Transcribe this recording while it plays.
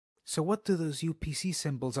So what do those UPC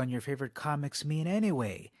symbols on your favorite comics mean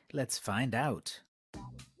anyway? Let's find out.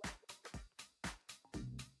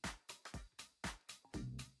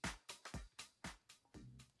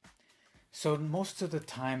 So most of the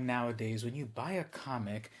time nowadays, when you buy a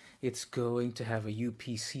comic, it's going to have a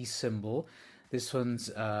UPC symbol. This one's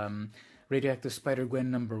Radioactive Spider-Gwen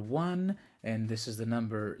number 1, and this is the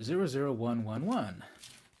number 00111.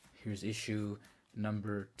 Here's issue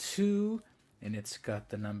number 2, and it's got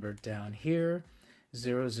the number down here,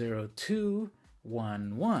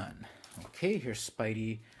 00211. Okay, here's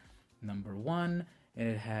Spidey number 1, and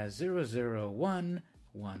it has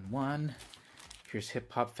 00111. Here's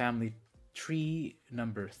Hip Hop Family Tree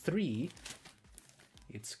number 3.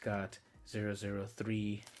 It's got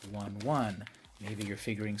 00311. Maybe you're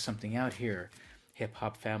figuring something out here. Hip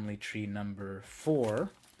Hop Family Tree number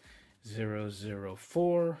 4,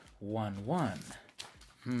 00411.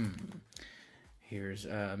 Here's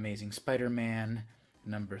Amazing Spider-Man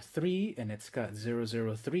number 3, and it's got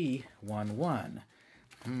 00311.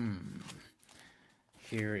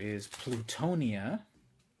 Here is Plutonia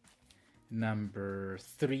number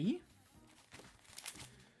 3.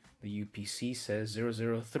 The UPC says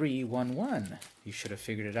 00311. You should have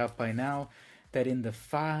figured it out by now that in the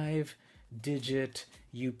 5-digit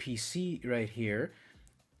UPC right here,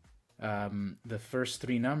 the first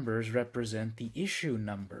 3 numbers represent the issue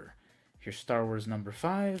number. Here's Star Wars number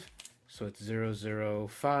 5, so it's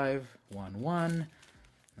 00511.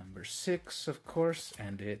 Number 6, of course,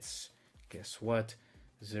 and it's, guess what,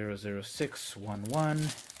 00611.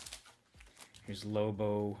 Here's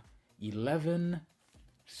Lobo 11,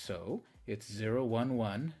 so it's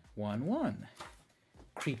 01111.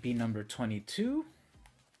 Creepy number 22,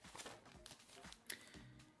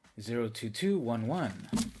 02211.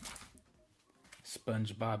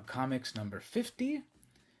 SpongeBob Comics number 50,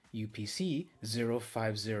 UPC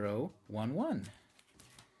 05011.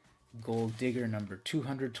 Gold Digger number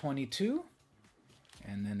 222,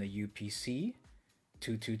 and then the UPC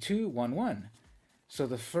 22211. So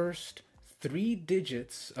the first 3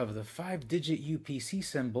 digits of the 5-digit UPC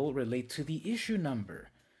symbol relate to the issue number.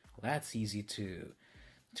 Well, that's easy to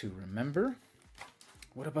remember.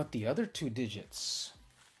 What about the other 2 digits?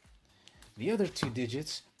 The other 2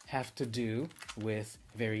 digits have to do with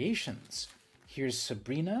variations. Here's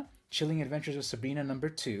Sabrina, Chilling Adventures of Sabrina number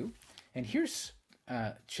 2, and here's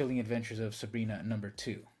Chilling Adventures of Sabrina number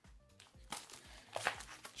 2.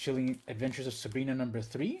 Chilling Adventures of Sabrina number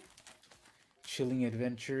 3, Chilling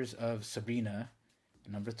Adventures of Sabrina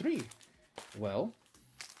number 3. Well,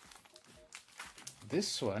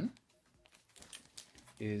 this one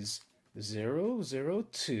is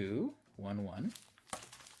 00211,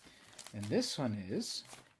 and this one is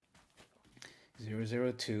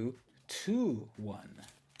 00221.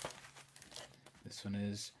 This one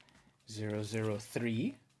is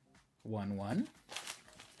 00311,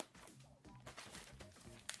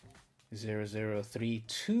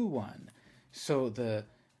 00321. So the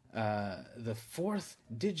 4th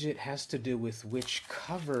digit has to do with which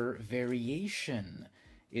cover variation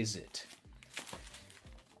is it.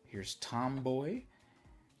 Here's Tomboy.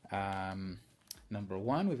 Number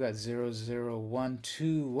 1, we've got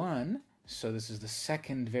 00121. So this is the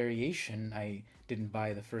 2nd variation. I didn't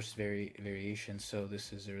buy the first variation, so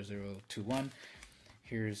this is 0021.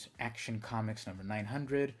 Here's Action Comics number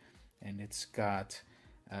 900, and it's got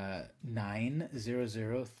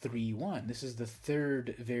 90031. This is the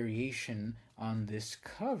 3rd variation on this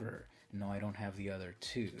cover. No, I don't have the other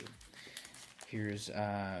 2. Here's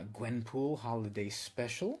Gwenpool Holiday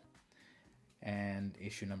Special, and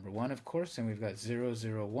issue number 1, of course, and we've got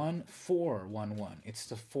 001411. It's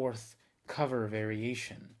the 4th cover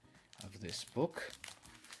variation of this book.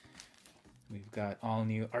 We've got all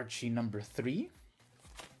new Archie number 3,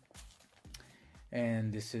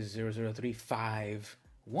 and this is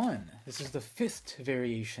 00351. This is the 5th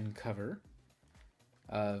variation cover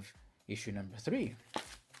of issue number 3.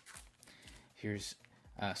 Here's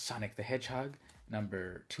Sonic the Hedgehog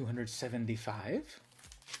number 275.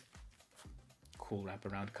 Cool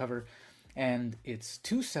wraparound cover, and it's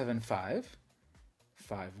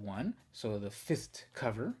 27551, so the 5th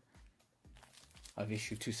cover of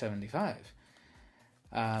issue 275.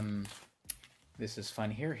 This is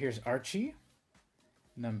fun here. Here's Archie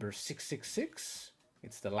number 666.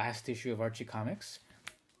 It's the last issue of Archie Comics,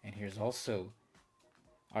 and here's also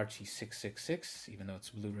Archie 666, even though it's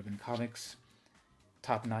Blue Ribbon Comics,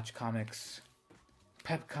 Top Notch Comics,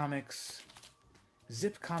 Pep Comics,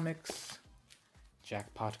 Zip Comics,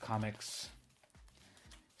 Jackpot Comics.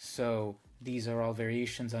 So these are all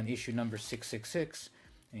variations on issue number 666,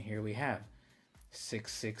 and here we have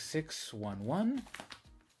 66611,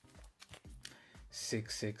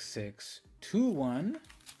 66621,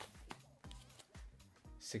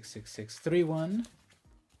 66631,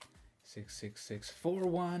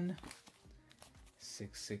 66641,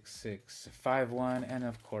 66651, and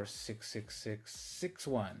of course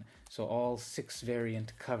 66661. So all 6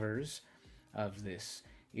 variant covers of this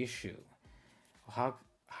issue. How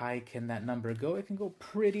high can that number go? It can go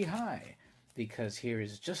pretty high, because here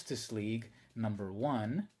is Justice League number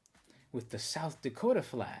 1 with the South Dakota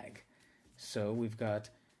flag. So we've got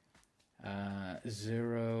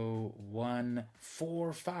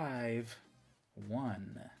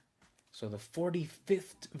 01451. So the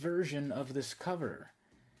 45th version of this cover.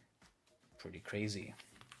 Pretty crazy.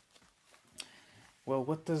 Well,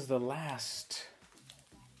 what does the last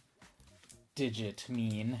digit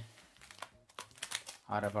mean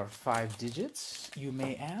out of our 5 digits, you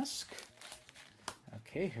may ask?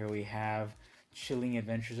 Okay, here we have Chilling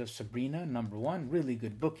Adventures of Sabrina, number 1. Really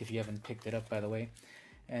good book if you haven't picked it up, by the way.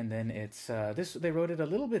 And then it's, they wrote it a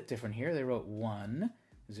little bit different here. They wrote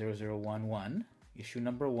 10011, issue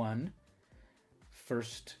number 1,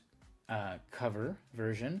 first cover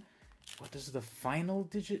version. What does the final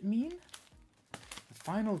digit mean? The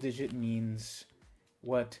final digit means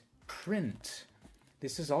what print.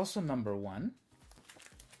 This is also number 1,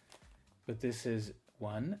 but this is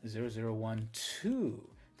 10012.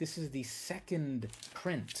 This is the second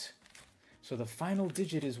print. So the final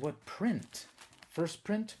digit is what print. First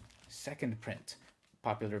print, second print.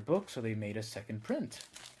 Popular book, so they made a second print.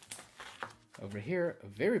 Over here, a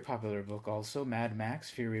very popular book also, Mad Max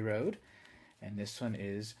Fury Road. And this one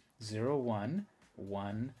is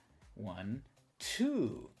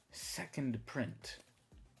 01112. Second print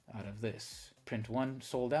out of this. Print 1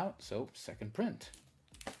 sold out, so second print.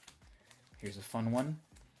 Here's a fun one.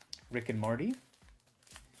 Rick and Morty,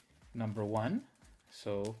 number 1.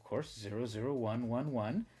 So, of course,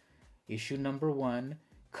 00111. Issue number 1,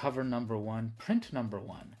 cover number 1, print number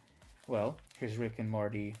 1. Well, here's Rick and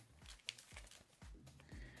Morty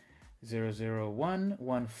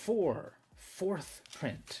 00114, fourth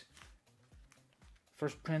print.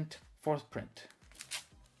 First print, fourth print.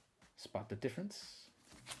 Spot the difference?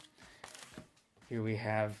 Here we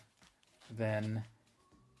have then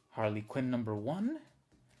Harley Quinn number 1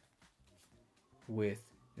 with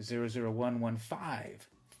 00115,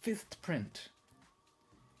 fifth print.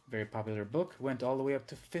 Very popular book, went all the way up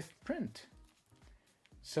to 5th print.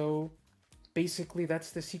 So basically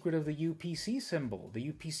that's the secret of the UPC symbol,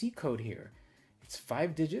 the UPC code here. It's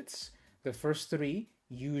 5 digits. The first 3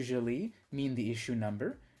 usually mean the issue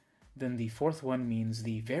number. Then the 4th one means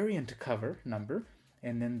the variant cover number.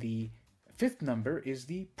 And then the 5th number is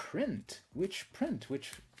the print. Which print?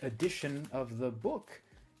 Which edition of the book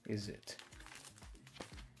is it?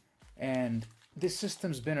 And this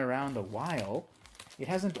system's been around a while. It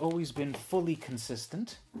hasn't always been fully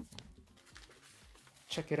consistent.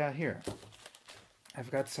 Check it out here. I've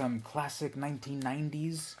got some classic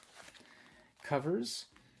 1990s covers,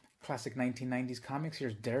 classic 1990s comics.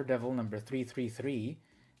 Here's Daredevil number 333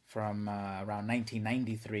 from around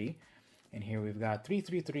 1993. And here we've got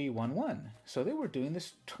 33311. So they were doing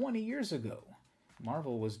this 20 years ago.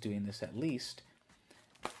 Marvel was doing this at least.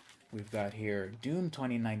 We've got here Dune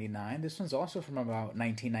 2099. This one's also from about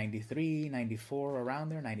 1993, 94, around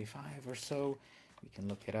there, 95 or so. We can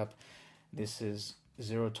look it up. This is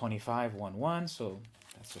 02511, so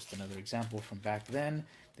that's just another example from back then.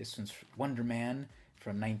 This one's Wonder Man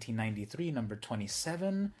from 1993, number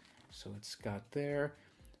 27. So it's got there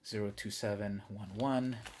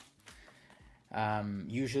 02711.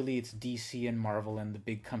 Usually it's DC and Marvel and the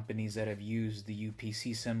big companies that have used the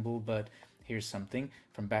UPC symbol, but here's something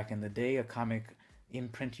from back in the day, a comic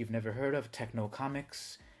imprint you've never heard of, Techno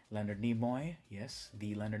Comics, Leonard Nimoy. Yes,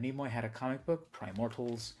 the Leonard Nimoy had a comic book,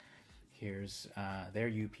 Primortals. Here's their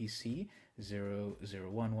UPC,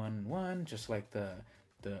 00111, just like the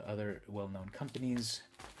other well-known companies.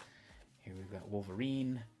 Here we've got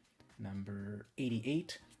Wolverine, number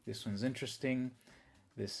 88. This one's interesting.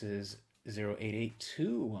 This is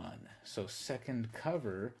 08821, so second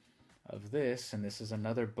cover of this, and this is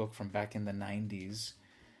another book from back in the 90s.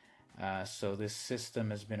 So this system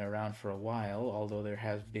has been around for a while, although there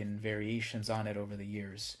have been variations on it over the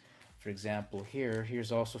years. For example,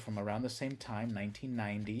 here's also from around the same time,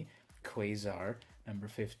 1990, Quasar, number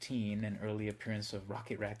 15, an early appearance of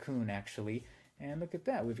Rocket Raccoon, actually. And look at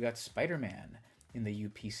that, we've got Spider-Man in the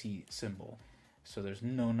UPC symbol. So there's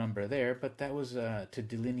no number there, but that was to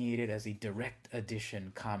delineate it as a direct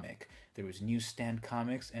edition comic. There was Newsstand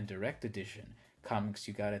comics and direct edition. Comics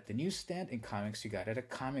you got at the newsstand and comics you got at a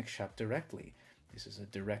comic shop directly. This is a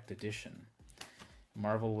direct edition.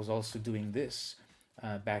 Marvel was also doing this.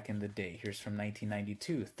 back in the day. Here's from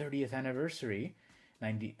 1992, 30th anniversary,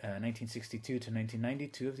 1962 to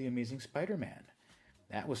 1992 of The Amazing Spider-Man.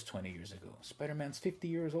 That was 20 years ago. Spider-Man's 50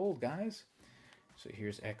 years old, guys. So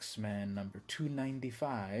here's X-Men number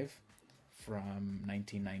 295 from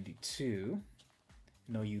 1992.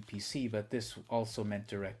 No UPC, but this also meant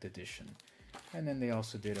direct edition. And then they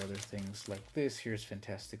also did other things like this. Here's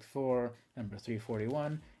Fantastic Four, number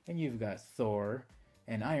 341, and you've got Thor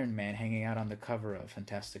and Iron Man hanging out on the cover of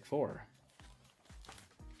Fantastic Four.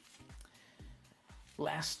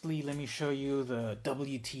 Lastly, let me show you the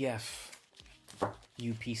WTF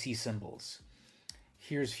UPC symbols.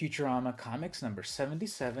 Here's Futurama Comics number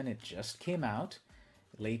 77. It just came out,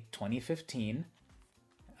 late 2015.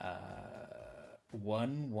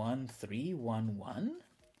 11311,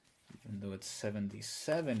 even though it's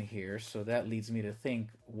 77 here, so that leads me to think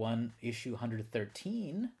issue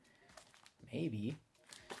 113, maybe.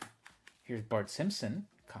 Here's Bart Simpson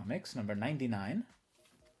Comics number 99.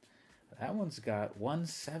 That one's got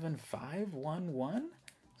 17511,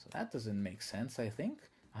 so that doesn't make sense, I think.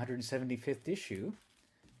 175th issue,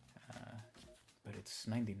 but it's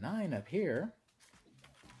 99 up here.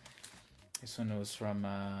 This one was from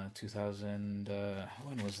 2000.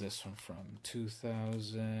 When was this one from?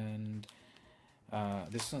 2000.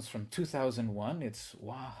 This one's from 2001. It's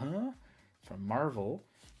from Marvel.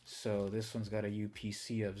 So this one's got a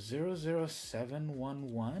UPC of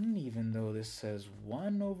 00711, even though this says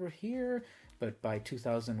 1 over here. But by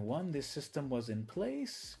 2001, this system was in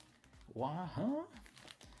place. This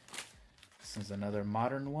is another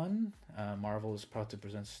modern one. Marvel is proud to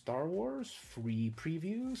present Star Wars free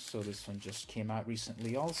previews. So this one just came out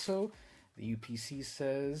recently also. The UPC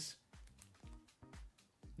says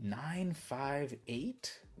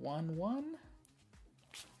 95811.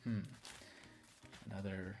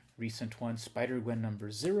 Another recent one, Spider-Gwen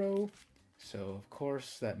number 0. So of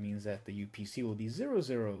course that means that the UPC will be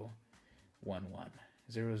 0011.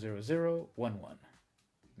 00011.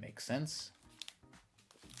 Makes sense.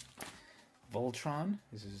 Voltron,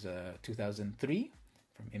 this is 2003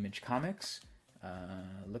 from Image Comics.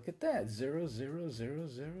 Look at that,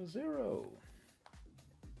 00000.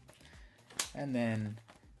 And then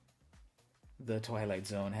the Twilight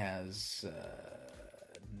Zone has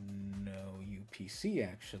no UPC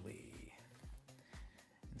actually.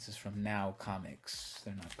 This is from Now Comics.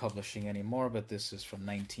 They're not publishing anymore, but this is from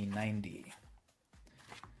 1990.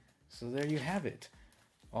 So there you have it.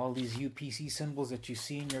 All these UPC symbols that you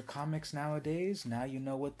see in your comics nowadays, now you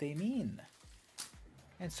know what they mean.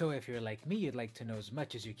 And so if you're like me, you'd like to know as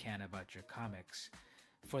much as you can about your comics.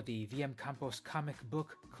 For the VM Campos Comic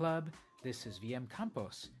Book Club, this is VM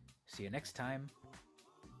Campos. See you next time.